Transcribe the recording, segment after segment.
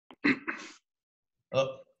Uh,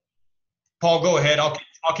 Paul, go ahead. I'll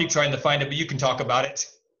keep trying to find it, but you can talk about it.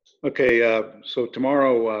 Okay, so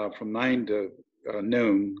tomorrow from 9 to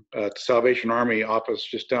noon at the Salvation Army office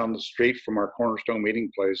just down the street from our Cornerstone meeting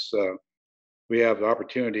place, we have the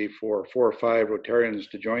opportunity for 4 or 5 Rotarians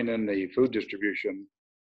to join in the food distribution,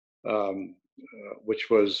 which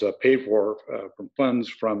was paid for from funds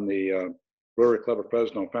from the Rotary Club of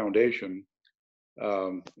Fresno Foundation,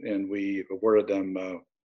 and we awarded them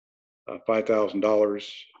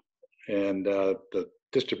 $5,000, and the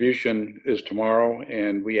distribution is tomorrow,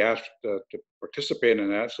 and we asked to participate in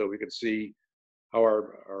that so we could see how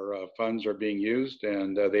our funds are being used,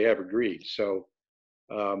 and they have agreed. So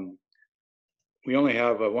we only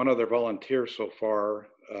have one other volunteer so far,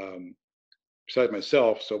 besides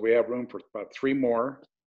myself, so we have room for about 3 more.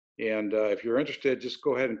 And if you're interested, just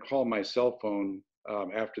go ahead and call my cell phone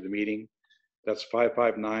after the meeting. That's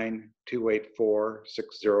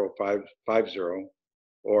 559-284-6050,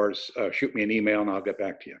 or shoot me an email and I'll get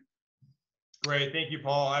back to you. Great, thank you,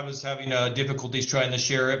 Paul. I was having difficulties trying to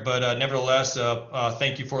share it, but nevertheless,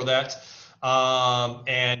 thank you for that.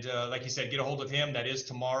 Like you said, get a hold of him. That is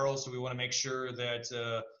tomorrow, so we want to make sure that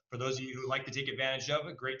for those of you who like to take advantage of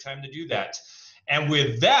it, great time to do that. And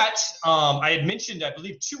with that, I had mentioned, I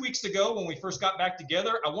believe 2 weeks ago when we first got back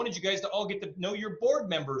together, I wanted you guys to all get to know your board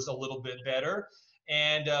members a little bit better.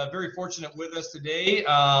 And very fortunate with us today,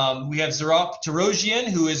 we have Zarop Tarosian,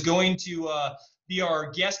 who is going to be our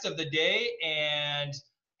guest of the day, and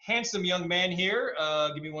handsome young man here.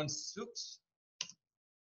 Give me one. Oops.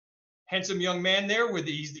 Handsome young man there.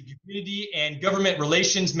 He's the Community and Government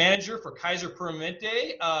Relations Manager for Kaiser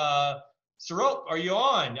Permanente. Zarop, are you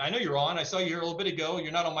on? I know you're on. I saw you here a little bit ago.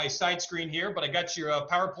 You're not on my side screen here, but I got your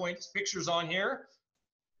PowerPoint pictures on here.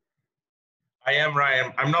 I am,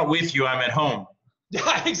 Ryan. I'm not with you. I'm at home.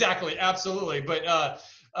 Exactly. Absolutely. But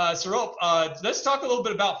Zarop, let's talk a little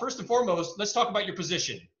bit about, first and foremost, let's talk about your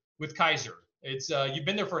position with Kaiser. It's you've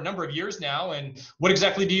been there for a number of years now, and what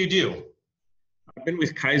exactly do you do? I've been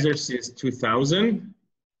with Kaiser since 2000,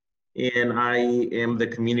 and I am the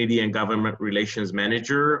Community and Government Relations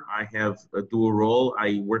Manager. I have a dual role.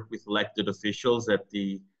 I work with elected officials at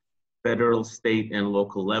the federal, state, and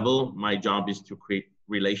local level. My job is to create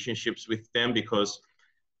relationships with them because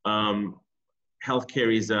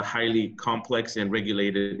healthcare is a highly complex and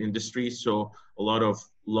regulated industry. So a lot of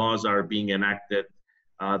laws are being enacted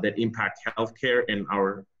that impact healthcare and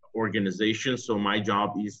our organization. So my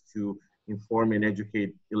job is to inform and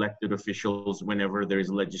educate elected officials whenever there is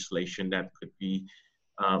legislation that could be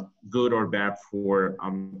good or bad for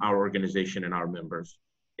our organization and our members.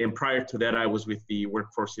 And prior to that, I was with the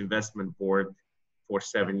Workforce Investment Board for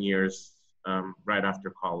 7 years, right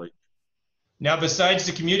after college. Now, besides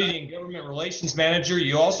the Community and Government Relations Manager,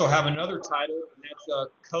 you also have another title, and that's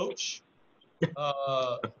Coach.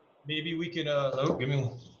 Maybe we can, oh, give me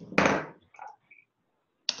one.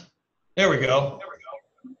 There we go.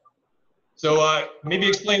 So maybe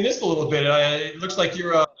explain this a little bit. It looks like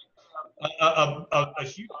you're a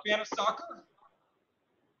huge fan of soccer.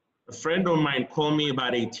 A friend of mine called me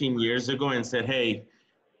about 18 years ago and said, hey,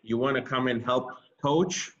 you want to come and help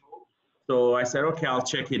coach? So I said, okay, I'll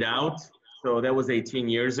check it out. So that was 18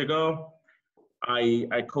 years ago.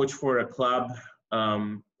 I coach for a club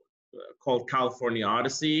called California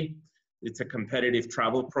Odyssey. It's a competitive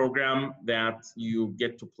travel program that you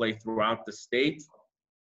get to play throughout the state.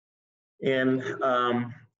 And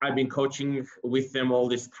I've been coaching with them all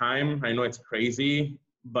this time. I know it's crazy,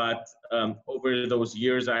 but over those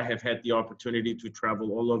years, I have had the opportunity to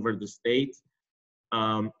travel all over the state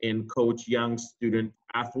and coach young student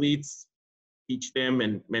athletes, teach them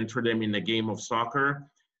and mentor them in the game of soccer.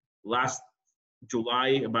 Last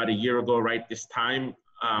July, about a year ago, right this time,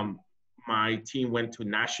 my team went to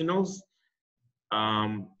nationals,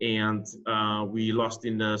 and we lost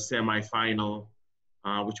in the semifinal,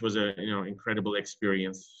 which was a incredible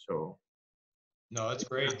experience. So, no, that's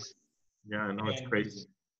great. Yeah, no, it's crazy.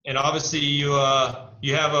 And obviously, you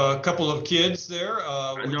have a couple of kids there.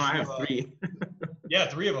 No, I have 3. Yeah,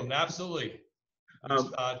 3 of them, absolutely.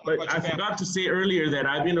 But I forgot to say earlier that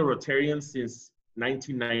I've been a Rotarian since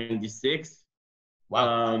 1996.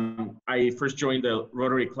 Wow. I first joined the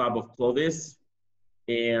Rotary Club of Clovis,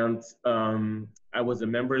 and I was a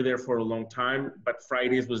member there for a long time, but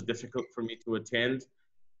Fridays was difficult for me to attend.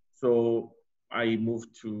 So I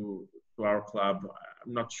moved to our club.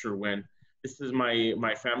 I'm not sure when. This is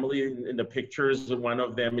my family in the pictures. One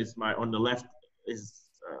of them is on the left, is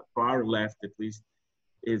far left at least,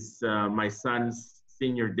 is my son's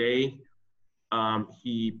senior day.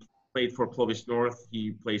 He played for Clovis North.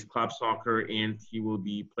 He plays club soccer, and he will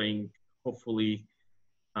be playing, hopefully,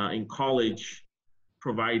 in college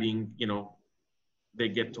providing, they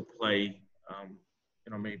get to play,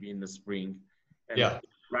 maybe in the spring. And Yeah.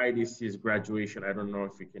 right is his graduation. I don't know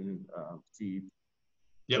if you can see it.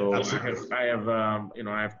 Yep, So absolutely.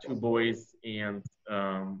 I have 2 boys and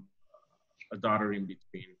a daughter in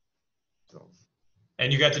between. So.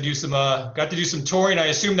 And you got to do some touring. I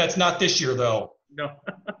assume that's not this year though. No,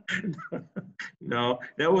 no,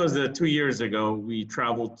 that was 2 years ago. We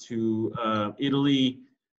traveled to Italy,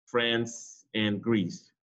 France, and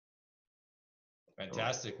Greece.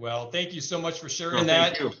 Fantastic. Well, thank you so much for sharing No,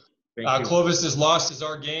 that. thank you. Thank you. Clovis is lost is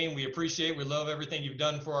our game. We appreciate, we love everything you've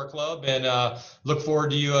done for our club, and look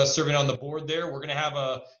forward to you serving on the board there. We're going to have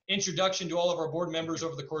a introduction to all of our board members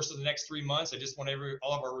over the course of the next 3 months. I just want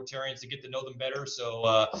all of our Rotarians to get to know them better.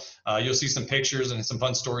 So you'll see some pictures and some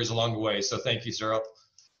fun stories along the way. So thank you, Syrup.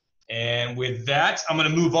 And with that, I'm going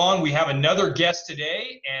to move on. We have another guest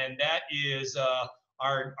today, and that is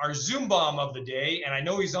our Zoom bomb of the day. And I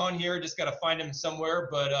know he's on here, just got to find him somewhere,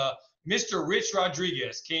 but Mr. Rich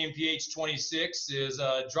Rodriguez, KMPH 26, is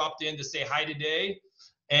dropped in to say hi today.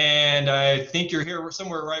 And I think you're here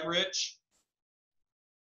somewhere, right, Rich?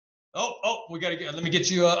 Oh, we got to let me get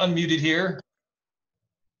you unmuted here.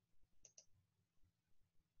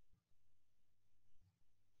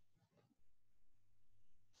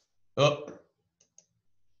 Oh,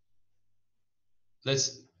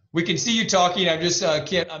 we can see you talking. I'm just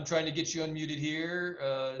I'm trying to get you unmuted here.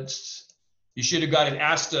 You should have got an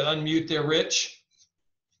ask to unmute there, Rich.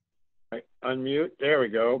 Right, unmute. There we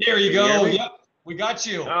go. There you go. Yep, we got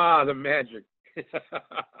you. Ah, the magic.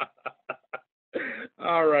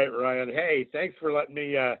 All right, Ryan. Hey, thanks for letting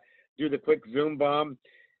me do the quick Zoom bomb.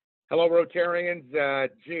 Hello, Rotarians.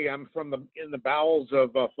 Gee, I'm in the bowels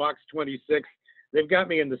of Fox 26. They've got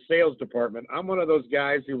me in the sales department. I'm one of those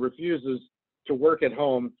guys who refuses to work at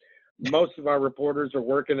home. Most of our reporters are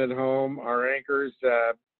working at home. Our anchors,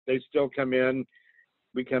 they still come in.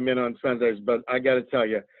 We come in on Sundays, but I got to tell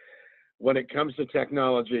you, when it comes to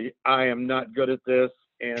technology, I am not good at this.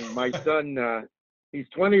 And my son, he's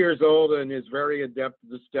 20 years old and is very adept at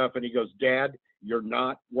this stuff. And he goes, Dad, you're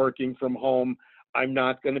not working from home. I'm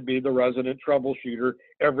not going to be the resident troubleshooter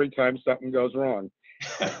every time something goes wrong.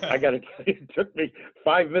 I got to tell you, it took me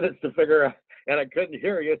 5 minutes to figure out, and I couldn't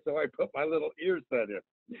hear you, so I put my little ear set in.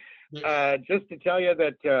 Just to tell you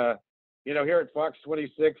that, here at Fox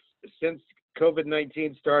 26, since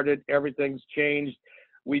COVID-19 started, everything's changed.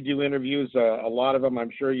 We do interviews, a lot of them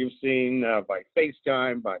I'm sure you've seen by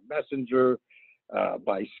FaceTime, by Messenger,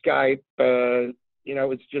 by Skype.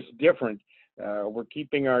 It's just different. We're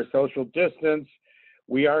keeping our social distance.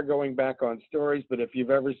 We are going back on stories, but if you've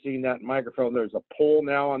ever seen that microphone, there's a pole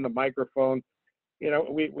now on the microphone.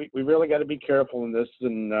 We really got to be careful in this.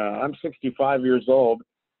 And I'm 65 years old.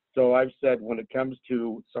 So I've said when it comes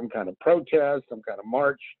to some kind of protest, some kind of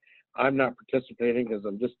march, I'm not participating because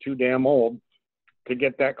I'm just too damn old to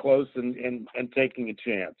get that close and taking a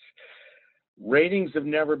chance. Ratings have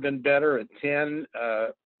never been better at 10.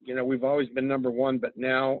 We've always been #1, but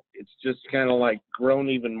now it's just kind of like grown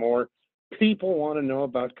even more. People want to know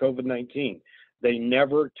about COVID-19. They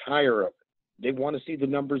never tire of it. They want to see the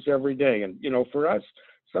numbers every day. And, for us,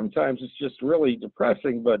 sometimes it's just really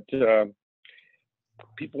depressing, but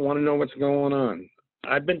people want to know what's going on.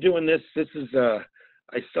 I've been doing this.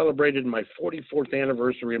 I celebrated my 44th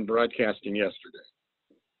anniversary in broadcasting yesterday.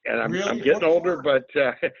 And I'm getting older, but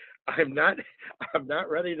I'm not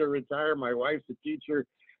ready to retire. My wife's a teacher,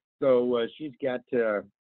 so she's got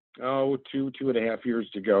 2.5 years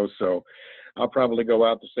to go. So I'll probably go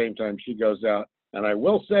out the same time she goes out. And I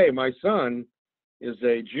will say my son is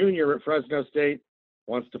a junior at Fresno State,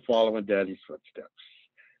 wants to follow in Daddy's footsteps.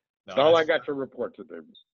 That's all I got to report to them.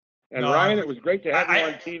 And Ryan, it was great to have you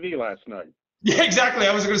on TV last night. Yeah, exactly.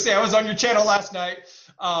 I was going to say I was on your channel last night.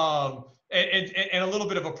 And a little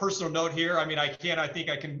bit of a personal note here. I mean, I think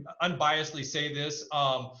I can unbiasedly say this.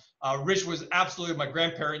 Rich was absolutely my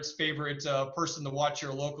grandparents' favorite person to watch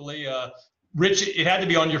here locally. Rich, it had to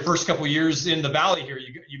be on your first couple of years in the Valley here.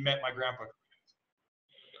 You met my grandpa.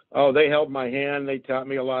 Oh, they held my hand. They taught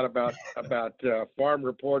me a lot about farm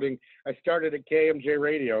reporting. I started at KMJ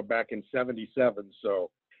Radio back in '77.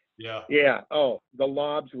 So yeah. Oh, the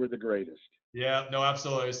Lobs were the greatest. Yeah, no,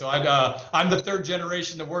 absolutely. So I'm the third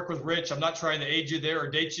generation to work with Rich. I'm not trying to age you there or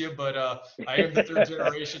date you, but I am the third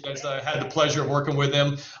generation that's had the pleasure of working with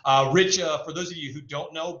him. Rich, for those of you who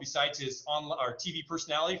don't know, besides his TV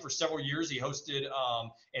personality, for several years he hosted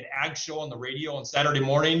an ag show on the radio on Saturday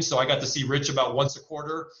mornings. So I got to see Rich about once a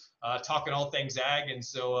quarter, talking all things ag, and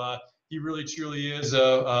so he really truly is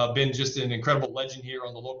been just an incredible legend here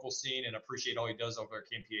on the local scene, and appreciate all he does over at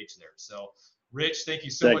KMPH there. So. Rich, thank you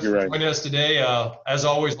so Thank much you, for Ryan. joining us today. As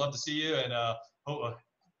always, love to see you, and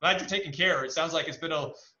glad you're taking care. It sounds like it's been a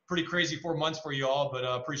pretty crazy 4 months for you all, but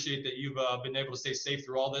appreciate that you've been able to stay safe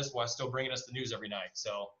through all this while still bringing us the news every night.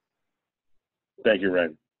 So Thank you,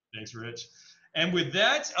 Ryan. thanks, Rich. And with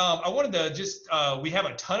that, I wanted to just, we have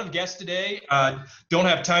a ton of guests today. Don't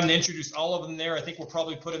have time to introduce all of them there. I think we'll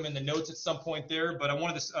probably put them in the notes at some point there, but I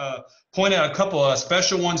wanted to point out a couple of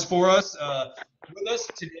special ones for us. With us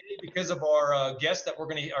today, because of our guest that we're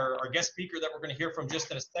going to, our guest speaker that we're going to hear from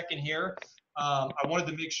just in a second here. I wanted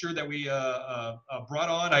to make sure that we brought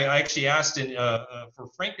on, I actually asked for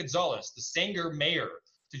Frank Gonzalez, the Sanger mayor,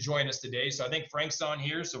 to join us today. So I think Frank's on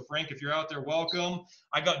here. So Frank, if you're out there, welcome.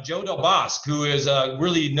 I got Joe Del Bosque, who is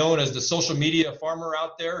really known as the social media farmer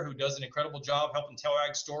out there, who does an incredible job helping tell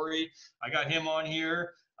Ag Story. I got him on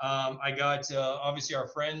here. I got obviously our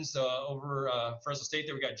friends over Fresno State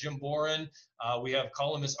there. We got Jim Boren. We have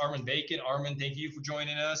columnist Armin Bacon. Armin, thank you for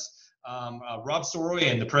joining us. Rob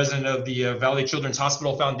Soroyan, the president of the Valley Children's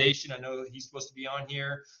Hospital Foundation. I know he's supposed to be on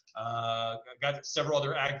here. Got several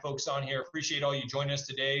other ag folks on here. Appreciate all you joining us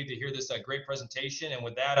today to hear this great presentation. And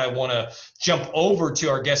with that, I want to jump over to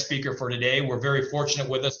our guest speaker for today. We're very fortunate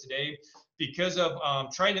with us today because of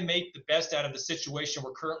trying to make the best out of the situation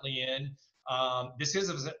we're currently in. This is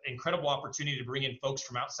an incredible opportunity to bring in folks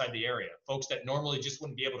from outside the area, folks that normally just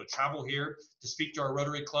wouldn't be able to travel here to speak to our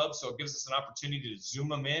Rotary Club. So it gives us an opportunity to Zoom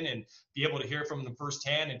them in and be able to hear from them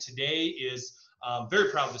firsthand. And today is very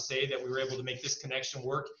proud to say that we were able to make this connection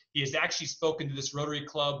work. He has actually spoken to this Rotary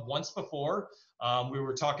Club once before. We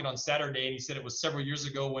were talking on Saturday, and he said it was several years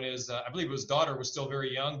ago when his, I believe his daughter was still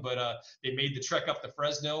very young, but they made the trek up to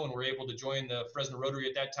Fresno and were able to join the Fresno Rotary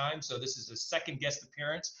at that time. So this is his second guest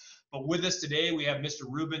appearance. But with us today, we have Mr.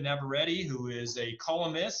 Ruben Navarrette, who is a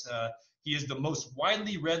columnist. He is the most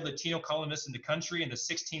widely read Latino columnist in the country and the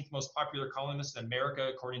 16th most popular columnist in America,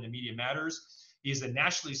 according to Media Matters. He is a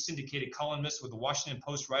nationally syndicated columnist with the Washington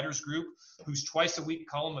Post Writers Group, whose twice-a-week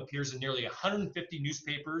column appears in nearly 150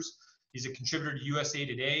 newspapers. He's a contributor to USA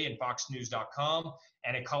Today and FoxNews.com,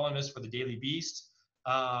 and a columnist for the Daily Beast.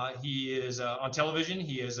 He is on television.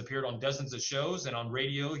 He has appeared on dozens of shows, and on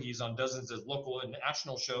radio, he's on dozens of local and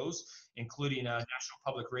national shows, including National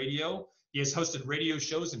Public Radio. He has hosted radio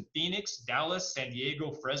shows in Phoenix, Dallas, San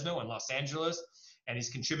Diego, Fresno, and Los Angeles. And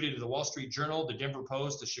he's contributed to the Wall Street Journal, the Denver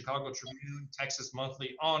Post, the Chicago Tribune, Texas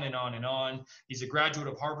Monthly, on and on and on. He's a graduate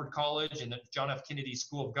of Harvard College and the John F. Kennedy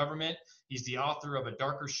School of Government. He's the author of A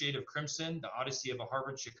Darker Shade of Crimson, The Odyssey of a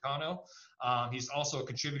Harvard Chicano. He's also a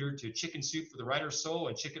contributor to Chicken Soup for the Writer's Soul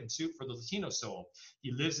and Chicken Soup for the Latino Soul.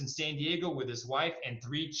 He lives in San Diego with his wife and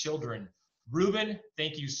 3 children. Ruben,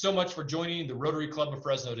 thank you so much for joining the Rotary Club of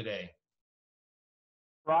Fresno today.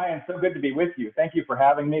 Ryan, so good to be with you. Thank you for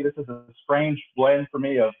having me. This is a strange blend for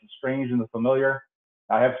me of the strange and the familiar.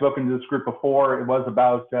 I have spoken to this group before. It was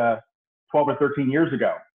about 12 or 13 years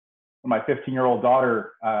ago when my 15-year-old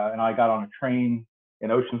daughter and I got on a train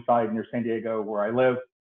in Oceanside near San Diego, where I live,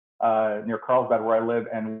 near Carlsbad, where I live,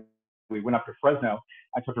 and we went up to Fresno.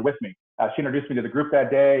 I took her with me. She introduced me to the group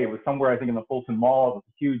that day. It was somewhere, I think, in the Fulton Mall. It was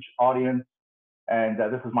a huge audience, and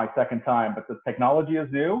this is my second time. But the technology is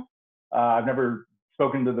new. I've never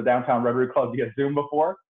spoken to the Downtown Rotary Club via Zoom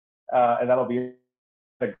before, and that'll be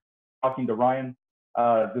talking to Ryan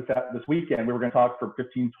this weekend. We were going to talk for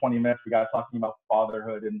 15, 20 minutes. We got talking about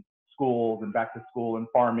fatherhood and schools and back to school and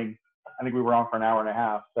farming. I think we were on for an hour and a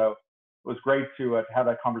half. So it was great to have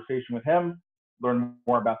that conversation with him, learn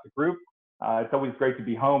more about the group. It's always great to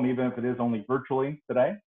be home, even if it is only virtually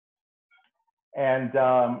today. And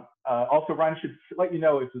also, Ryan, should let you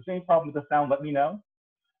know if there's any problem with the sound, let me know.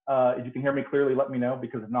 If you can hear me clearly, let me know,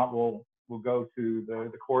 because if not, we'll go to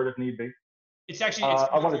the cord if need be. It's actually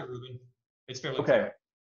fairly clear, Ruben. It's fairly okay. clear.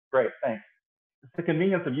 Great, thanks. It's the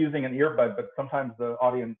convenience of using an earbud, but sometimes the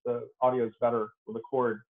audio is better with a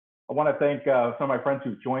cord. I want to thank some of my friends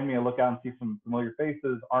who've joined me. I look out and see some familiar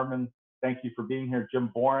faces. Armin, thank you for being here.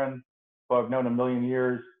 Jim Boren, who I've known a million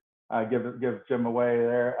years. Give Jim away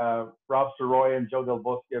there. Rob Soroy and Joe Del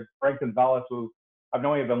Bosque, Frank Gonzalez, who I've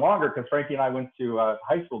known even longer because Frankie and I went to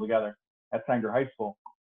high school together at Sanger High School.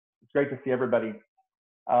 It's great to see everybody.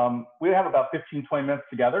 We have about 15, 20 minutes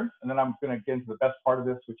together, and then I'm going to get into the best part of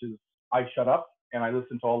this, which is I shut up and I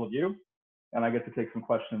listen to all of you, and I get to take some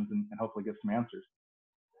questions and hopefully get some answers.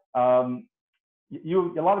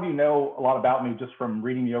 A lot of you know a lot about me just from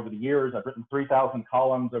reading me over the years. I've written 3,000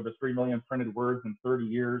 columns, over 3 million printed words in 30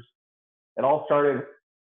 years. It all started,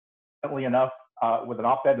 funnily enough, with an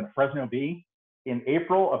op-ed in Fresno Bee in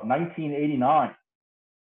April of 1989.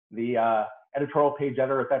 The editorial page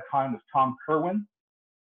editor at that time was Tom Kerwin.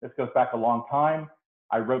 This goes back a long time.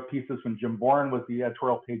 I wrote pieces when Jim Bourne was the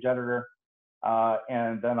editorial page editor.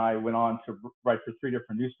 And then I went on to write for 3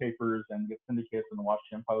 different newspapers and get syndicated from the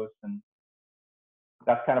Washington Post. And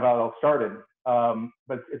that's kind of how it all started.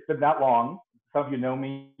 But it's been that long. Some of you know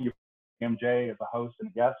me, MJ, as a host and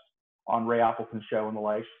a guest on Ray Appleton's show and the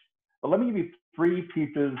like. But let me give you 3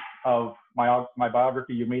 pieces of my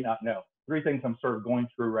biography you may not know. 3 things I'm sort of going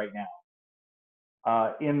through right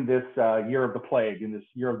now in this year of the plague, in this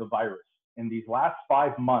year of the virus, in these last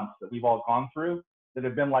 5 months that we've all gone through that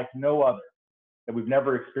have been like no other, that we've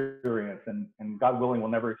never experienced, and God willing, we'll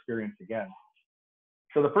never experience again.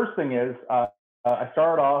 So the first thing is, I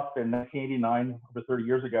started off in 1989, over 30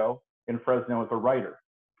 years ago, in Fresno as a writer.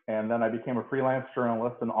 And then I became a freelance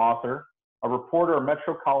journalist and author, a reporter, a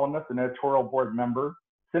Metro columnist, an editorial board member,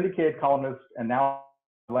 syndicated columnist, and now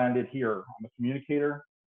landed here. I'm a communicator,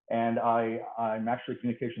 and I'm actually a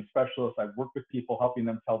communication specialist. I've worked with people, helping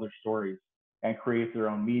them tell their stories and create their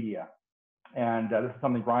own media. And this is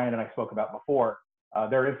something Brian and I spoke about before.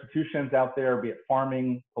 There are institutions out there, be it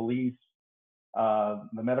farming, police,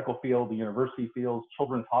 the medical field, the university fields,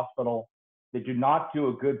 children's hospital. They do not do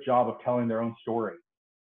a good job of telling their own story.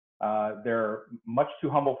 They're much too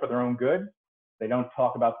humble for their own good. They don't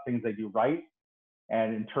talk about the things they do right.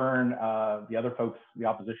 And in turn, the other folks, the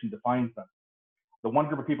opposition, defines them. The one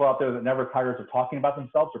group of people out there that never tires of talking about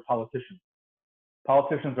themselves are politicians.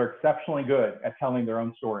 Politicians are exceptionally good at telling their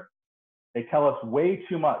own story. They tell us way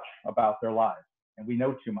too much about their lives, and we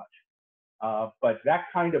know too much. But that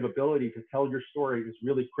kind of ability to tell your story is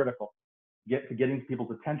really critical to getting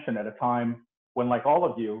people's attention at a time when, like all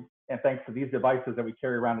of you, and thanks to these devices that we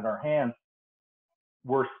carry around in our hands,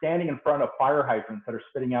 we're standing in front of fire hydrants that are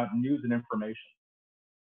spitting out news and information.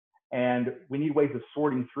 And we need ways of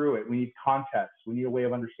sorting through it. We need context. We need a way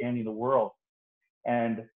of understanding the world.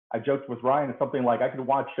 And I joked with Ryan, it's something like I could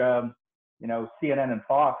watch CNN and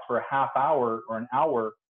Fox for a half hour or an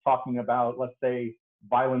hour talking about, let's say,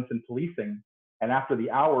 violence and policing. And after the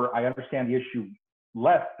hour, I understand the issue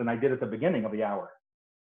less than I did at the beginning of the hour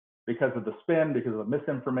because of the spin, because of the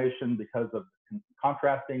misinformation, because of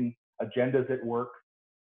contrasting agendas at work.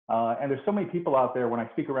 And there's so many people out there, when I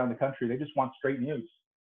speak around the country, they just want straight news.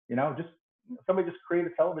 Somebody just create a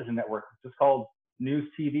television network just called News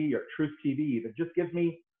TV or Truth TV that just gives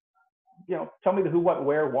me, tell me the who, what,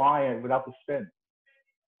 where, why, and without the spin.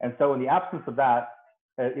 And so in the absence of that,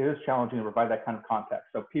 it is challenging to provide that kind of context.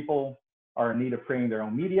 So people are in need of creating their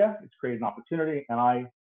own media. It's created an opportunity, and I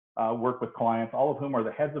work with clients, all of whom are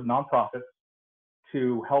the heads of nonprofits,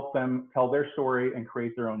 to help them tell their story and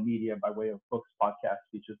create their own media by way of books, podcasts,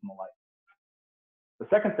 speeches, and the like. The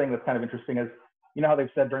second thing that's kind of interesting is, how they've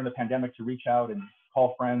said during the pandemic to reach out and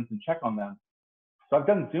call friends and check on them. So I've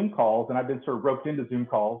done Zoom calls, and I've been sort of roped into Zoom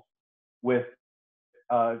calls with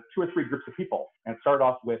 2 or 3 groups of people. And it started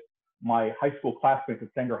off with my high school classmates at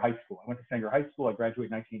Sanger High School. I went to Sanger High School. I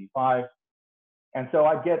graduated in 1985. And so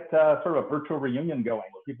I get sort of a virtual reunion going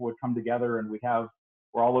where people would come together, and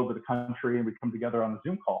we're all over the country, and we'd come together on a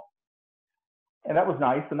Zoom call. And that was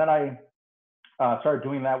nice. And then I started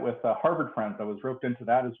doing that with Harvard friends. I was roped into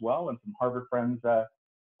that as well, and some Harvard friends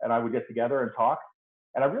and I would get together and talk.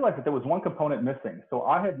 And I realized that there was one component missing. So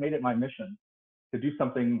I had made it my mission to do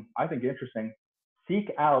something I think interesting,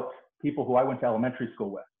 seek out people who I went to elementary school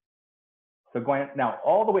with. So going now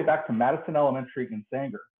all the way back to Madison Elementary in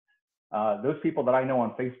Sanger, those people that I know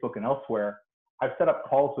on Facebook and elsewhere, I've set up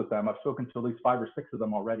calls with them. I've spoken to at least 5 or 6 of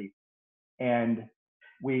them already. And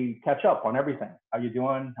we catch up on everything. How you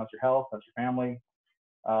doing? How's your health? How's your family?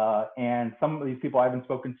 And some of these people I haven't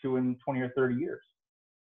spoken to in 20 or 30 years.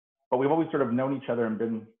 But we've always sort of known each other and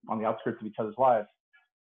been on the outskirts of each other's lives.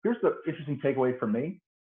 Here's the interesting takeaway for me.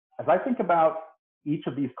 As I think about each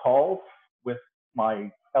of these calls with my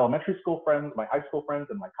elementary school friends, my high school friends,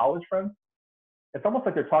 and my college friends, it's almost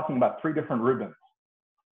like they're talking about 3 different Rubens.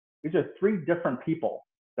 These are 3 different people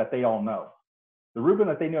that they all know. The Ruben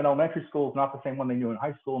that they knew in elementary school is not the same one they knew in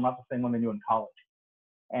high school, not the same one they knew in college.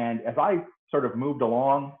 And as I sort of moved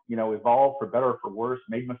along, evolved for better or for worse,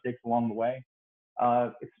 made mistakes along the way,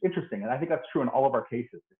 it's interesting. And I think that's true in all of our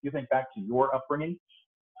cases. If you think back to your upbringing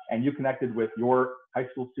and you connected with your high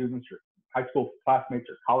school students, your high school classmates,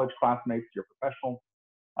 your college classmates, your professional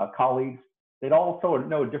colleagues, they'd also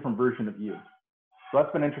know a different version of you. So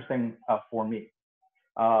that's been interesting for me.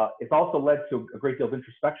 It's also led to a great deal of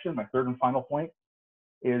introspection. My third and final point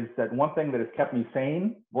is that one thing that has kept me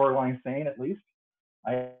sane, borderline sane at least,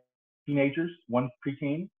 I have teenagers, 1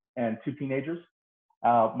 preteen and 2 teenagers.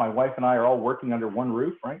 My wife and I are all working under one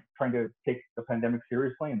roof, right? Trying to take the pandemic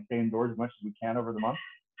seriously and stay indoors as much as we can over the month.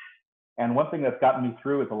 And one thing that's gotten me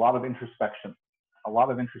through is a lot of introspection.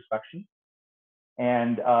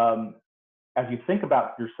 And as you think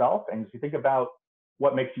about yourself and as you think about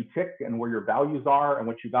what makes you tick and where your values are and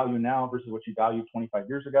what you value now versus what you valued 25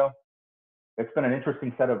 years ago, it's been an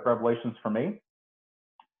interesting set of revelations for me.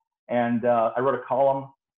 And I wrote a column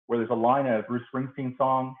where there's a line in a Bruce Springsteen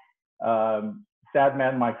song, sad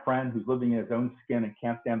man, my friend, who's living in his own skin and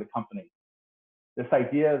can't stand the company. This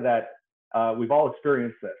idea that we've all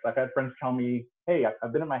experienced this. I've had friends tell me, hey,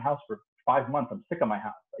 I've been in my house for 5 months. I'm sick of my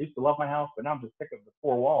house. I used to love my house, but now I'm just sick of the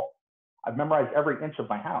 4 walls. I've memorized every inch of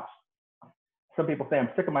my house. Some people say I'm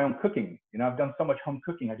sick of my own cooking. You know, I've done so much home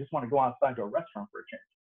cooking. I just want to go outside to a restaurant for a change.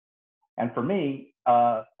 And for me,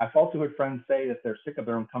 I've also heard friends say that they're sick of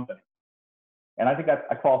their own company. And I think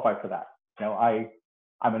I qualify for that. You know,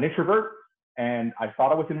 I'm an introvert, and I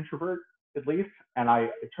thought I was an introvert at least. And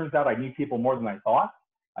it turns out I need people more than I thought.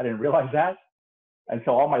 I didn't realize that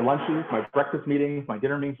until all my lunches, my breakfast meetings, my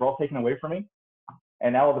dinner meetings were all taken away from me.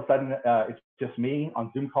 And now all of a sudden, it's just me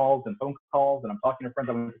on Zoom calls and phone calls, and I'm talking to friends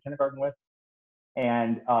I went to kindergarten with.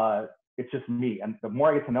 And it's just me. And the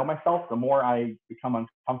more I get to know myself, the more I become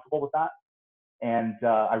uncomfortable with that. And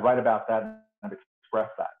I write about that and express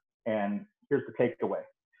that. And here's the takeaway.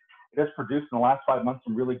 It has produced in the last 5 months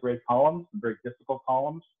some really great columns, some very difficult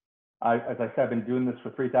columns. As I said, I've been doing this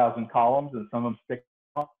for 3,000 columns, and some of them stick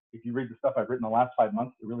out. If you read the stuff I've written the last 5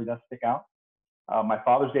 months, it really does stick out. My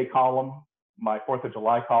Father's Day column, my 4th of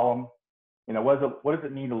July column, you know, what does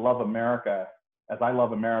it mean to love America as I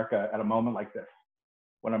love America at a moment like this?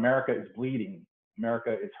 When America is bleeding,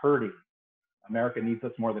 America is hurting, America needs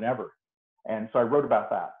us more than ever. And so I wrote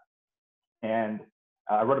about that. And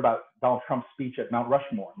I wrote about Donald Trump's speech at Mount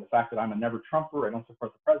Rushmore, and the fact that I'm a never Trumper, I don't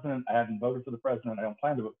support the president, I haven't voted for the president, I don't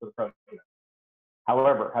plan to vote for the president.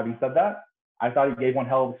 However, having said that, I thought he gave one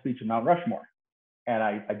hell of a speech at Mount Rushmore. And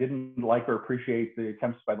I didn't like or appreciate the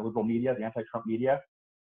attempts by the liberal media, the anti-Trump media,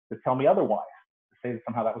 to tell me otherwise, to say that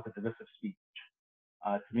somehow that was a divisive speech.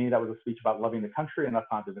 To me, that was a speech about loving the country, and that's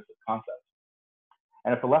not a divisive concept.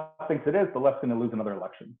 And if the left thinks it is, the left's going to lose another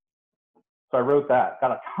election. So I wrote that,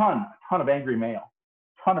 got a ton of angry mail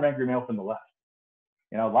from the left.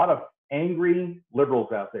 You know, a lot of angry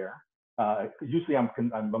liberals out there. Usually I'm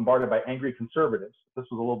bombarded by angry conservatives. This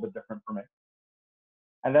was a little bit different for me.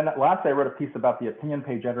 And then last, I wrote a piece about the opinion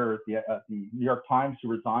page editor at the New York Times who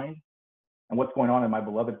resigned, and what's going on in my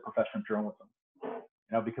beloved profession of journalism. You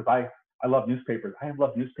know, because I love newspapers. I have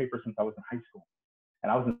loved newspapers since I was in high school.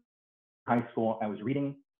 And I was in high school, I was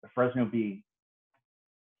reading the Fresno Bee,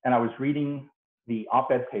 and I was reading the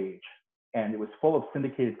op-ed page, and it was full of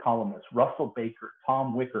syndicated columnists: Russell Baker,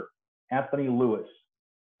 Tom Wicker, Anthony Lewis,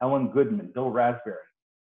 Ellen Goodman, Bill Raspberry.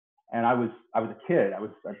 And I was a kid. I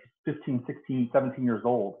was 15, 16, 17 years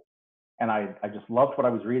old. And I just loved what I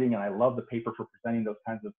was reading, and I loved the paper for presenting those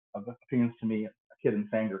kinds of opinions to me, a kid in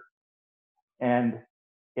Sanger. And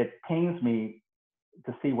it pains me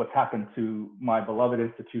to see what's happened to my beloved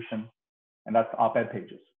institution, and that's op-ed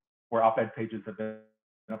pages, where op-ed pages have been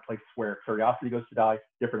a place where curiosity goes to die,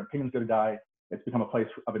 different opinions go to die. It's become a place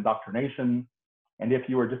of indoctrination. And if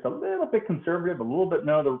you are just a little bit conservative, a little bit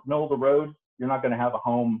middle of the road, you're not going to have a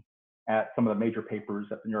home at some of the major papers,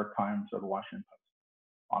 at the New York Times or the Washington Post,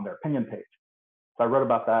 on their opinion page. So I wrote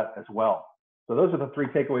about that as well. So those are the 3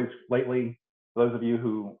 takeaways lately. For those of you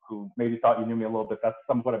who maybe thought you knew me a little bit, that's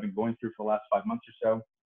some of what I've been going through for the last 5 months or so.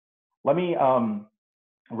 Let me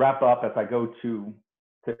wrap up as I go to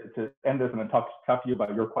end this and then talk to you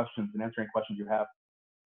about your questions and answering questions you have.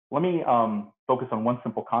 Let me focus on one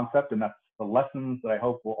simple concept, and that's the lessons that I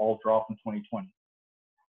hope we'll all draw from 2020.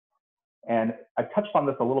 And I touched on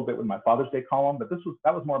this a little bit with my Father's Day column, but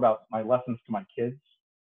that was more about my lessons to my kids.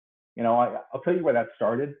 You know, I'll tell you where that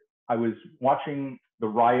started. I was watching the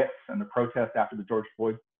riots and the protests after the George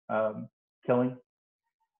Floyd killing,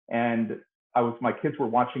 and my kids were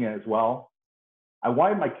watching it as well. I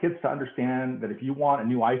wanted my kids to understand that if you want a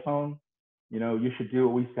new iPhone, you know, you should do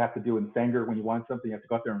what we used to have to do in Sanger. When you want something, you have to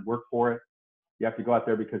go out there and work for it. You have to go out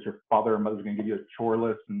there because your father or mother is going to give you a chore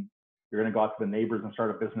list, and you're going to go out to the neighbors and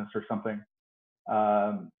start a business or something.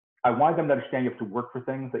 I wanted them to understand you have to work for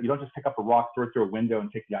things, that you don't just pick up a rock, throw it through a window,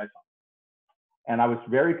 and take the iPhone. And I was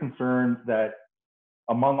very concerned that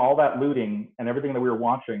among all that looting and everything that we were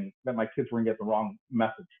watching, that my kids were going to get the wrong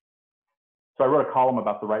message. So I wrote a column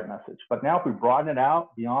about the right message. But now if we broaden it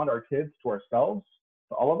out beyond our kids to ourselves,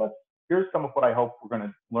 to all of us, here's some of what I hope we're going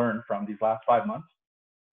to learn from these last 5 months.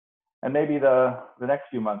 And maybe the next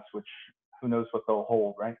few months, which who knows what they'll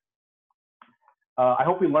hold, right? I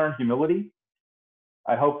hope we learn humility.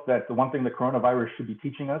 I hope that the one thing the coronavirus should be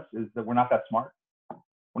teaching us is that we're not that smart.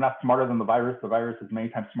 We're not smarter than the virus. The virus is many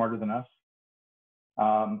times smarter than us.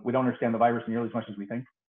 We don't understand the virus nearly as much as we think.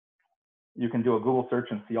 You can do a Google search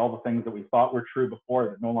and see all the things that we thought were true before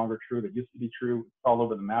that are no longer true, that used to be true. It's all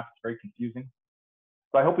over the map. It's very confusing.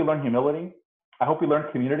 So I hope we learn humility. I hope we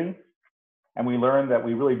learn community. And we learn that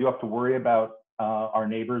we really do have to worry about our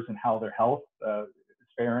neighbors and how their health is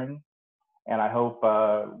faring. And I hope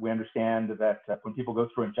we understand that when people go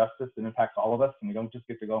through injustice, it impacts all of us, and we don't just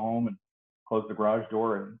get to go home and close the garage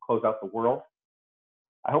door and close out the world.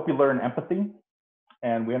 I hope we learn empathy,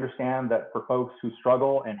 and we understand that for folks who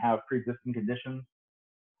struggle and have pre-existing conditions,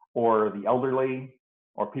 or the elderly,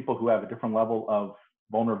 or people who have a different level of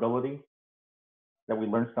vulnerability, that we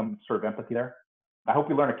learn some sort of empathy there. I hope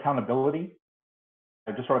we learn accountability.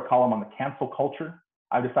 I just sort of call them on the cancel culture.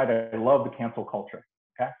 I decided I love the cancel culture,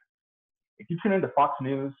 okay? If you tune into Fox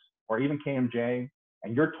News or even KMJ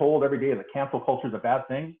and you're told every day that cancel culture is a bad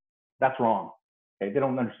thing, that's wrong, okay? They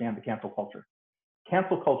don't understand the cancel culture.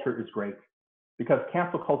 Cancel culture is great because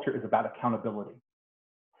cancel culture is about accountability.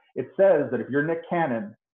 It says that if you're Nick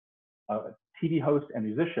Cannon, a TV host and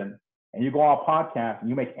musician, and you go on a podcast and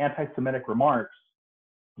you make anti-Semitic remarks,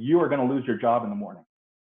 you are going to lose your job in the morning.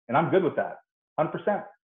 And I'm good with that, 100%.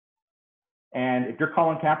 And if you're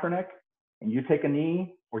Colin Kaepernick and you take a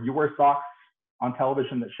knee or you wear socks on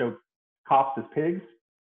television that show cops as pigs,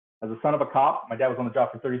 as a son of a cop, my dad was on the job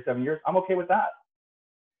for 37 years, I'm okay with that.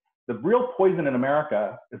 The real poison in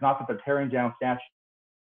America is not that they're tearing down statues,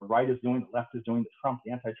 the right is doing, the left is doing, the Trump,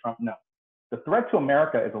 the anti-Trump, no. The threat to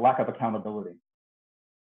America is a lack of accountability,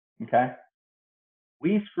 okay?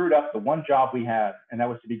 We screwed up the one job we had, and that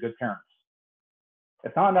was to be good parents.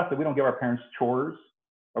 It's not enough that we don't give our parents chores,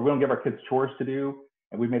 or we don't give our kids chores to do,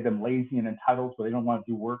 and we made them lazy and entitled so they don't want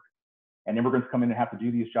to do work, and immigrants come in and have to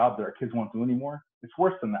do these jobs that our kids won't do anymore. It's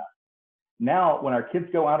worse than that. Now, when our kids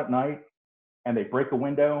go out at night and they break a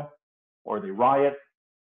window, or they riot,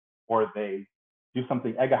 or they do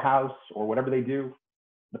something, egg a house, or whatever they do,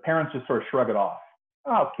 the parents just sort of shrug it off.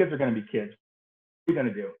 Oh, kids are going to be kids. What are you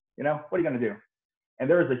going to do? You know, what are you going to do? And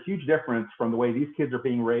there is a huge difference from the way these kids are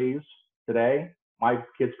being raised today, my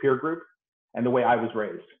kids' peer group, and the way I was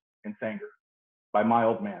raised in Sanger by my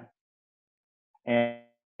old man, and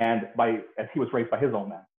as he was raised by his old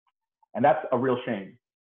man. And that's a real shame.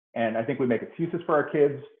 And I think we make excuses for our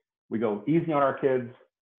kids. We go easy on our kids,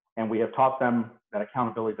 and we have taught them that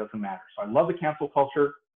accountability doesn't matter. So I love the cancel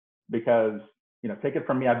culture because, you know, take it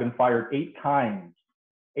from me, I've been fired 8 times.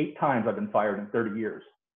 8 times I've been fired in 30 years,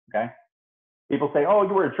 okay? People say, oh,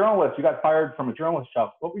 you were a journalist. You got fired from a journalist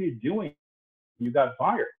job. What were you doing? You got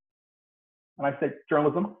fired. And I say,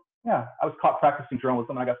 journalism. Yeah, I was caught practicing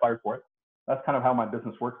journalism and I got fired for it. That's kind of how my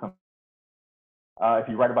business works. If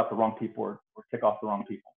you write about the wrong people or tick off the wrong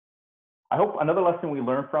people. I hope another lesson we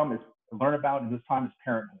learn about in this time is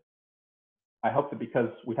parenthood. I hope that because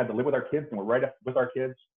we've had to live with our kids and we're right up with our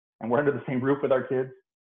kids and we're under the same roof with our kids,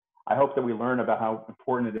 I hope that we learn about how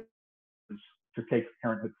important it is to take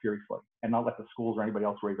parenthood seriously and not let the schools or anybody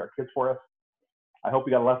else raise our kids for us. I hope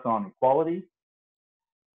we got a lesson on equality,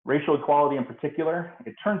 racial equality in particular.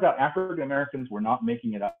 It turns out African Americans were not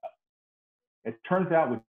making it up. It turns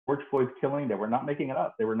out with George Floyd's killing, they were not making it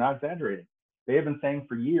up. They were not exaggerating. They have been saying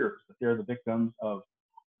for years that they're the victims of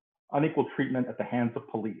unequal treatment at the hands of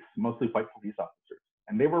police, mostly white police officers.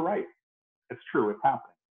 And they were right. It's true, it's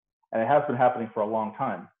happening. And it has been happening for a long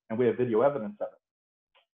time. And we have video evidence of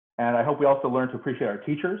it. And I hope we also learn to appreciate our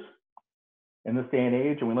teachers in this day and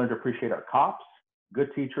age, and we learn to appreciate our cops,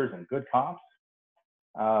 good teachers and good cops.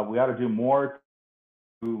 We ought to do more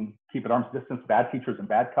to keep at arm's distance bad teachers and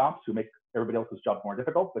bad cops who make everybody else's job more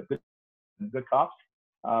difficult, but good cops,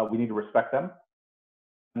 we need to respect them.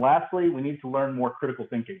 And lastly, we need to learn more critical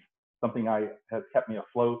thinking, something has kept me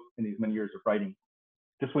afloat in these many years of writing.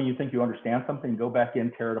 Just when you think you understand something, go back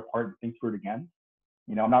in, tear it apart, and think through it again.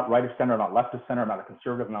 You know, I'm not right of center, I'm not left of center, I'm not a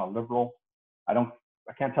conservative, I'm not a liberal. I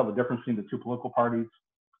can't tell the difference between the 2 political parties.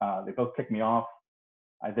 They both tick me off.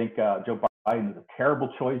 I think Joe Biden is a terrible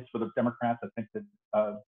choice for the Democrats. I think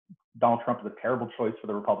that Donald Trump is a terrible choice for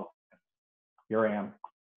the Republicans. Here I am.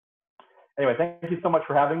 Anyway, thank you so much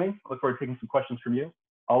for having me. I look forward to taking some questions from you.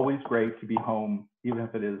 Always great to be home, even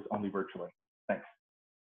if it is only virtually. Thanks.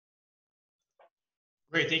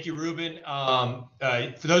 Great, thank you, Ruben.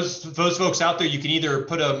 For those folks out there, you can either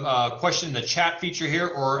put a question in the chat feature here,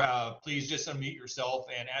 or please just unmute yourself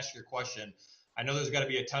and ask your question. I know there's got to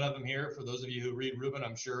be a ton of them here. For those of you who read Ruben,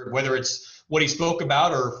 I'm sure whether it's what he spoke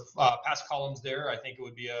about or past columns there, I think it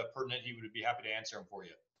would be pertinent. He would be happy to answer them for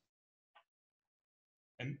you.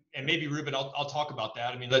 And maybe Ruben, I'll talk about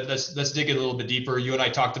that. I mean, let's dig in a little bit deeper. You and I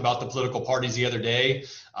talked about the political parties the other day.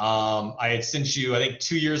 I had sent you, I think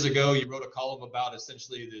 2 years ago, you wrote a column about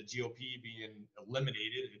essentially the GOP being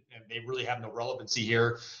eliminated, and they really have no relevancy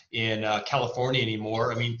here in California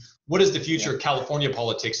anymore. I mean, what is the future of California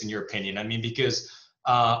politics in your opinion? I mean, because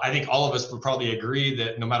I think all of us would probably agree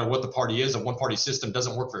that no matter what the party is, a one-party system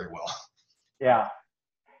doesn't work very well. Yeah.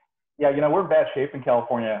 Yeah, you know, we're in bad shape in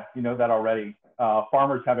California. You know that already.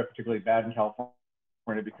 Farmers have it particularly bad in California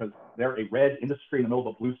because they're a red industry in the middle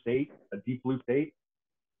of a blue state, a deep blue state.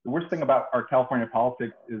 The worst thing about our California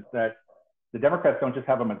politics is that the Democrats don't just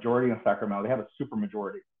have a majority in Sacramento, they have a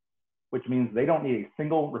supermajority, which means they don't need a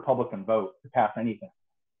single Republican vote to pass anything.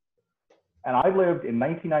 And I lived in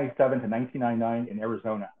 1997 to 1999 in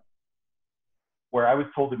Arizona, where I was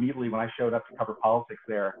told immediately when I showed up to cover politics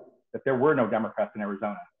there that there were no Democrats in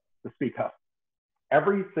Arizona to speak of.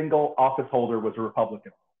 Every single office holder was a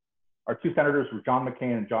Republican. Our two senators were John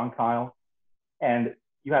McCain and John Kyle. And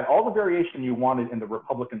you had all the variation you wanted in the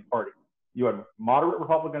Republican Party. You had moderate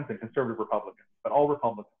Republicans and conservative Republicans, but all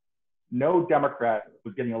Republicans. No Democrat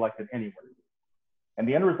was getting elected anywhere. And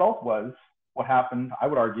the end result was what happened, I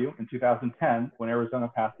would argue, in 2010 when Arizona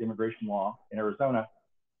passed the immigration law in Arizona.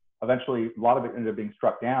 Eventually, a lot of it ended up being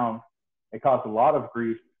struck down. It caused a lot of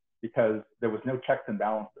grief because there was no checks and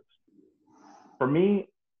balances. For me,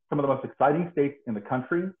 some of the most exciting states in the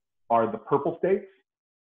country are the purple states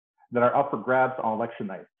that are up for grabs on election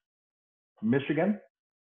night. Michigan,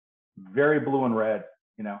 very blue and red,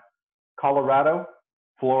 you know. Colorado,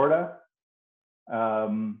 Florida.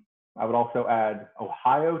 I would also add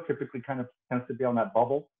Ohio, typically kind of tends to be on that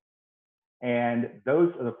bubble. And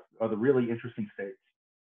those are the really interesting states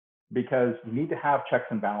because you need to have checks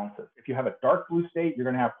and balances. If you have a dark blue state, you're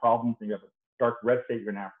going to have problems. If you have a dark red state, you're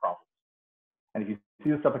going to have problems. And if you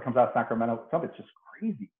see the stuff that comes out of Sacramento, some of it's just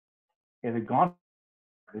crazy. And they've gone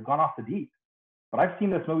off the deep. But I've seen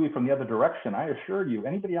this movie from the other direction. I assure you,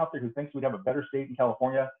 anybody out there who thinks we'd have a better state in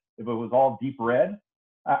California if it was all deep red,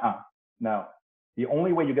 no. The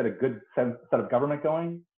only way you get a good set of government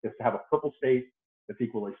going is to have a purple state that's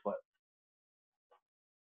equally split.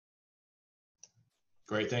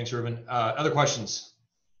 Great, thanks, Ruben. Other questions?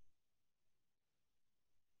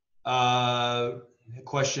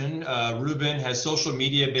 Question, Ruben, has social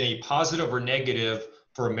media been a positive or negative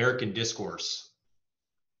for American discourse?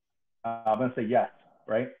 I'm going to say yes,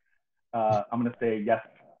 right? I'm going to say yes,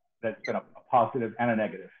 that's been a positive and a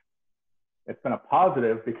negative. It's been a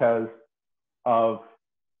positive because of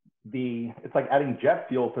it's like adding jet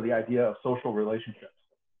fuel to the idea of social relationships.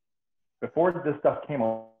 Before this stuff came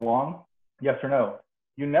along, yes or no,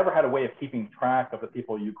 you never had a way of keeping track of the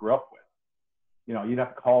people you grew up with. You know, you'd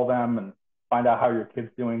have to call them and find out how your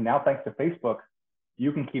kid's doing. Now, thanks to Facebook,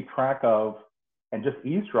 you can keep track of and just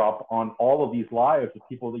eavesdrop on all of these lives of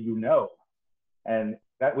people that you know. And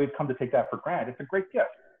that we've come to take that for granted. It's a great gift.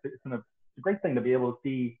 It's a great thing to be able to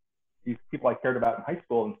see these people I cared about in high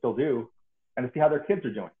school and still do, and to see how their kids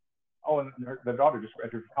are doing. Oh, and their daughter just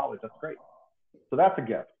graduated from college. That's great. So that's a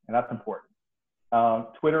gift, and that's important.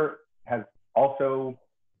 Twitter has also,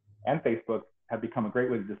 and Facebook have become a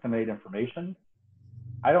great way to disseminate information.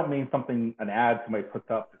 I don't mean an ad somebody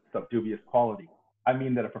puts up that's of dubious quality. I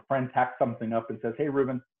mean that if a friend tacks something up and says, hey,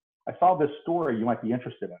 Ruben, I saw this story you might be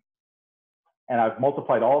interested in. And I've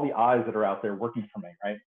multiplied all the eyes that are out there working for me,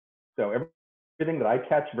 right? So everything that I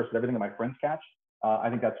catch versus everything that my friends catch, I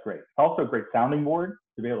think that's great. Also a great sounding board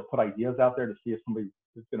to be able to put ideas out there to see if somebody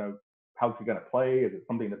is how's it going to play? Is it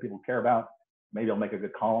something that people care about? Maybe I'll make a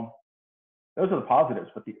good column. Those are the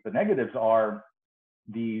positives, but the negatives are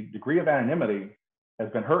the degree of anonymity has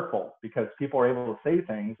been hurtful because people are able to say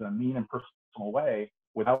things in a mean and personal way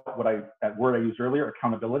without that word I used earlier,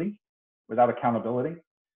 accountability, without accountability.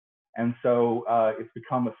 And so it's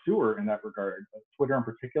become a sewer in that regard. Twitter in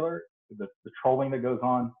particular, the trolling that goes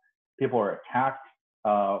on, people are attacked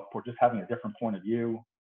for just having a different point of view.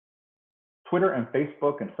 Twitter and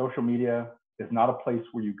Facebook and social media is not a place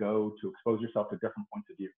where you go to expose yourself to different points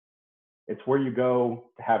of view. It's where you go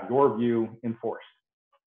to have your view enforced.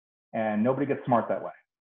 And nobody gets smart that way.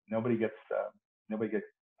 It's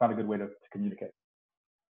not a good way to communicate.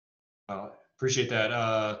 Appreciate that.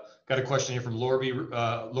 Got a question here from Lori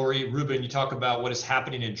Ruben. You talk about what is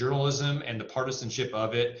happening in journalism and the partisanship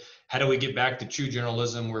of it. How do we get back to true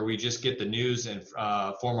journalism where we just get the news and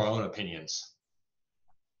form our own opinions?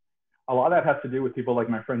 A lot of that has to do with people like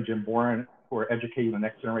my friend Jim Boren, who are educating the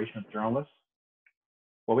next generation of journalists.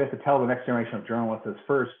 What we have to tell the next generation of journalists is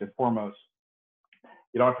first and foremost,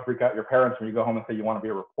 you don't have to freak out your parents when you go home and say you want to be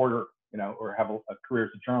a reporter, or have a career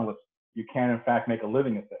as a journalist. You can, in fact, make a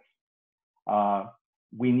living at this.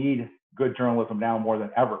 we need good journalism now more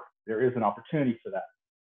than ever. There is an opportunity for that.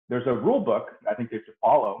 There's a rule book I think they have to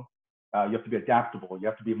follow. You have to be adaptable. You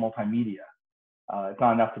have to be multimedia. It's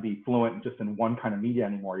not enough to be fluent just in one kind of media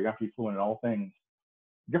anymore. You have to be fluent in all things.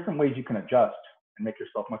 Different ways you can adjust and make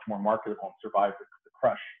yourself much more marketable and survive the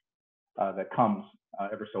crush that comes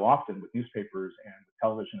ever so often with newspapers and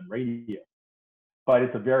television and radio. But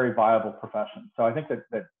it's a very viable profession. So I think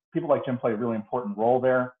that people like Jim play a really important role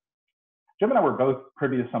there. Jim and I were both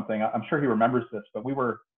privy to something. I'm sure he remembers this, but we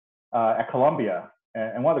were at Columbia,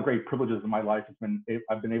 and one of the great privileges of my life has been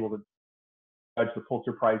I've been able to judge the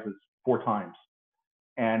Pulitzer Prizes 4 times,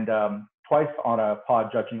 and twice on a pod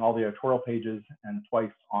judging all the editorial pages, and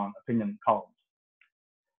twice on opinion columns.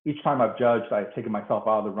 Each time I've judged, I've taken myself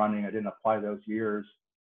out of the running. I didn't apply those years,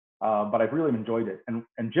 but I've really enjoyed it.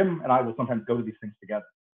 And Jim and I will sometimes go to these things together,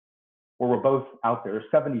 where we're both out there. There's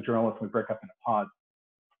 70 journalists, and we break up into pods.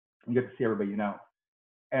 You get to see everybody you know.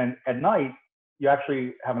 And at night, you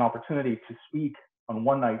actually have an opportunity to speak on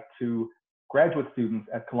one night to graduate students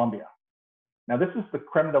at Columbia. Now, this is the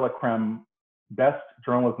creme de la creme, best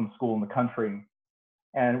journalism school in the country.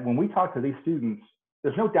 And when we talk to these students,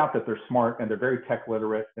 there's no doubt that they're smart and they're very tech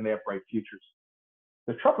literate and they have bright futures.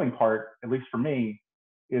 The troubling part, at least for me,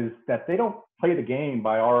 is that they don't play the game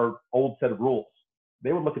by our old set of rules.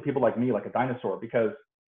 They would look at people like me like a dinosaur, because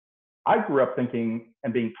I grew up thinking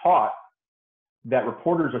and being taught that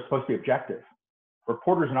reporters are supposed to be objective.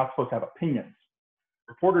 Reporters are not supposed to have opinions.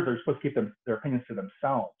 Reporters are supposed to keep their opinions to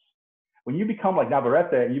themselves. When you become like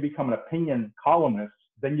Navarrette and you become an opinion columnist,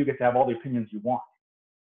 then you get to have all the opinions you want.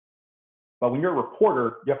 But when you're a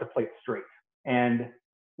reporter, you have to play it straight. And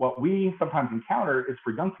what we sometimes encounter is,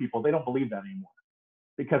 for young people, they don't believe that anymore.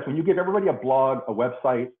 Because when you give everybody a blog, a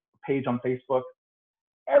website, a page on Facebook,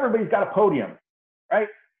 everybody's got a podium, right?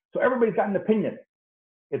 So everybody's got an opinion.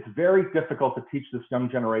 It's very difficult to teach this young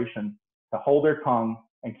generation to hold their tongue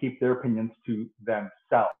and keep their opinions to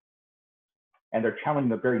themselves. And they're challenging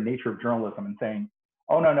the very nature of journalism and saying,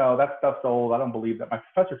 oh, no, that stuff's old. I don't believe that. My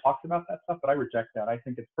professor talks about that stuff, but I reject that. I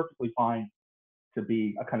think it's perfectly fine to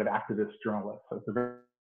be a kind of activist journalist. So it's a very,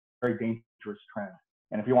 very dangerous trend.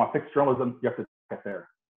 And if you want fixed journalism, you have to get there.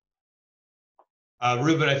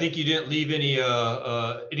 Ruben, I think you didn't leave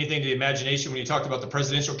anything to the imagination when you talked about the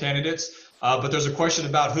presidential candidates, but there's a question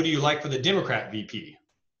about who do you like for the Democrat VP?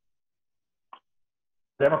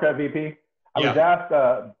 Democrat VP? I was asked,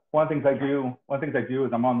 one of the things I do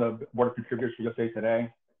is I'm on the board of contributors for USA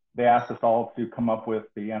Today. They asked us all to come up with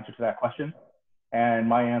the answer to that question. And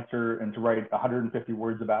my answer, and to write 150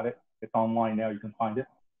 words about it. It's online now, you can find it.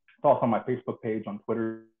 It's also on my Facebook page, on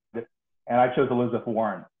Twitter. And I chose Elizabeth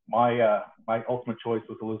Warren. My ultimate choice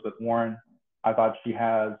was Elizabeth Warren. I thought she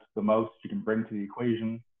has the most she can bring to the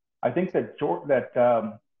equation. I think that Joe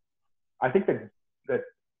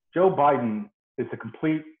Biden is a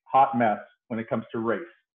complete hot mess when it comes to race.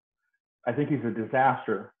 I think he's a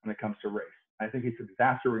disaster when it comes to race. I think he's a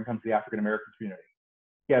disaster when it comes to the African American community.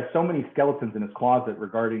 He has so many skeletons in his closet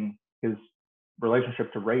regarding his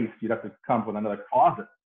relationship to race, you'd have to come up with another closet.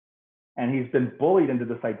 And he's been bullied into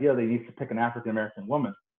this idea that he needs to pick an African American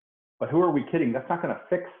woman. But who are we kidding? That's not going to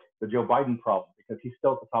fix the Joe Biden problem, because he's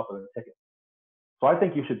still at the top of the ticket. So I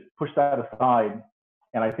think you should push that aside,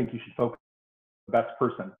 and I think you should focus on the best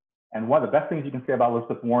person. And one of the best things you can say about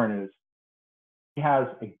Elizabeth Warren is she has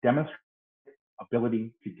a demonstrated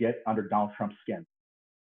ability to get under Donald Trump's skin.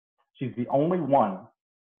 She's the only one,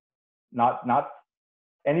 not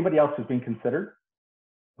anybody else who's being considered,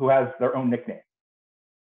 who has their own nickname.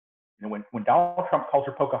 You know, when Donald Trump calls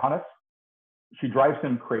her Pocahontas, she drives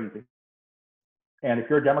him crazy. And if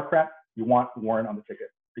you're a Democrat, you want Warren on the ticket,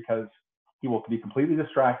 because he will be completely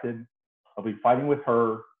distracted. He'll be fighting with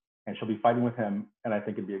her, and she'll be fighting with him. And I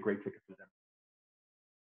think it'd be a great ticket for them.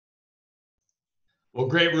 Well,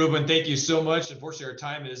 great, Ruben. Thank you so much. Unfortunately, our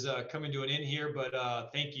time is coming to an end here, but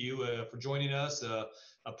thank you for joining us.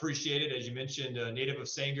 Appreciate it. As you mentioned, native of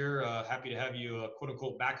Sanger, happy to have you, quote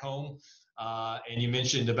unquote, back home. And you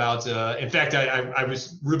mentioned about, in fact,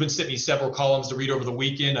 Ruben sent me several columns to read over the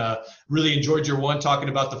weekend. Really enjoyed your one talking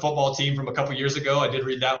about the football team from a couple years ago. I did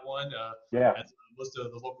read that one. As most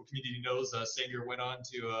of the local community knows, Sanger went on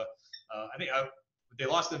to, I think they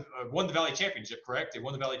won the Valley Championship, correct? They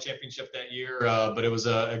won the Valley Championship that year, but it was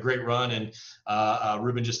a great run. And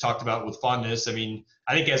Ruben just talked about with fondness. I mean,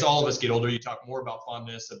 I think as all of us get older, you talk more about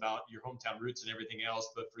fondness, about your hometown roots and everything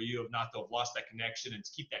else. But for you, not to have lost that connection and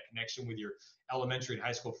to keep that connection with your elementary and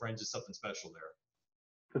high school friends is something special there.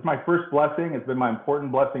 It's my first blessing. It's been my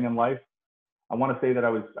important blessing in life. I want to say that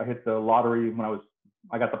I hit the lottery when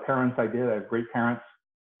I got the parents I did. I have great parents.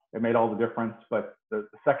 It made all the difference. But the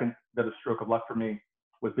second bit of stroke of luck for me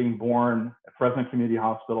was being born at Fresno Community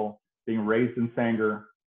Hospital, being raised in Sanger.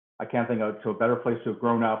 I can't think of a better place to have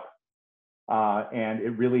grown up. And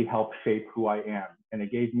it really helped shape who I am. And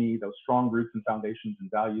it gave me those strong roots and foundations and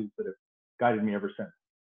values that have guided me ever since.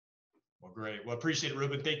 Well, great. Well, appreciate it,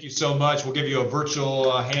 Ruben. Thank you so much. We'll give you a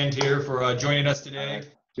virtual hand here for joining us today.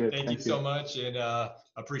 Good. Thank you so much, and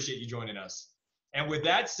appreciate you joining us. And with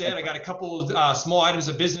that said, Thanks. I got a couple of small items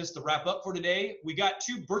of business to wrap up for today. We got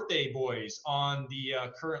 2 birthday boys on the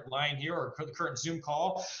current line here, or the current Zoom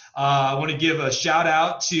call. I want to give a shout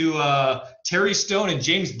out to Terry Stone and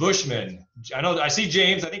James Bushman. I see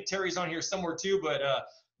James. I think Terry's on here somewhere too, but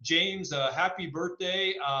James, happy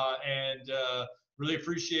birthday, and really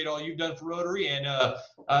appreciate all you've done for Rotary. And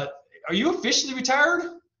are you officially retired?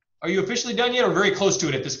 Are you officially done yet, or very close to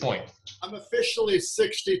it at this point? I'm officially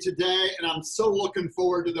 60 today, and I'm so looking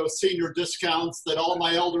forward to those senior discounts that all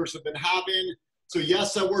my elders have been having. So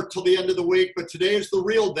yes, I work till the end of the week, but today is the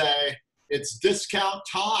real day. It's discount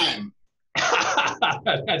time.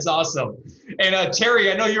 That's awesome. And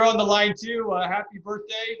Terry, I know you're on the line too. Happy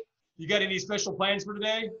birthday. You got any special plans for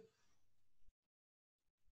today?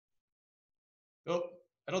 Oh,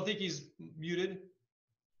 I don't think he's muted.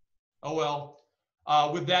 Oh, well.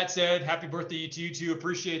 With that said, happy birthday to you too.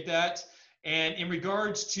 Appreciate that. And in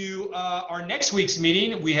regards to our next week's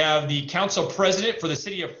meeting, we have the council president for the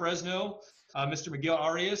city of Fresno, Mr. Miguel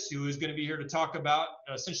Arias, who is going to be here to talk about,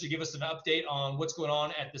 essentially give us an update on what's going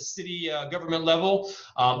on at the city government level,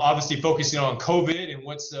 obviously focusing on COVID and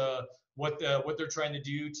what they're trying to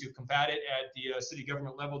do to combat it at the city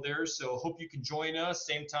government level there. So hope you can join us,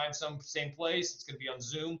 same time, same place. It's going to be on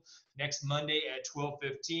Zoom next Monday at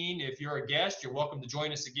 12:15. If you're a guest, you're welcome to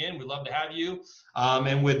join us again. We'd love to have you.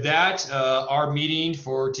 And with that, our meeting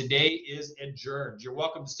for today is adjourned. You're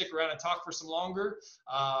welcome to stick around and talk for some longer.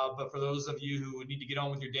 But for those of you who need to get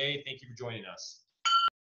on with your day, thank you for joining us.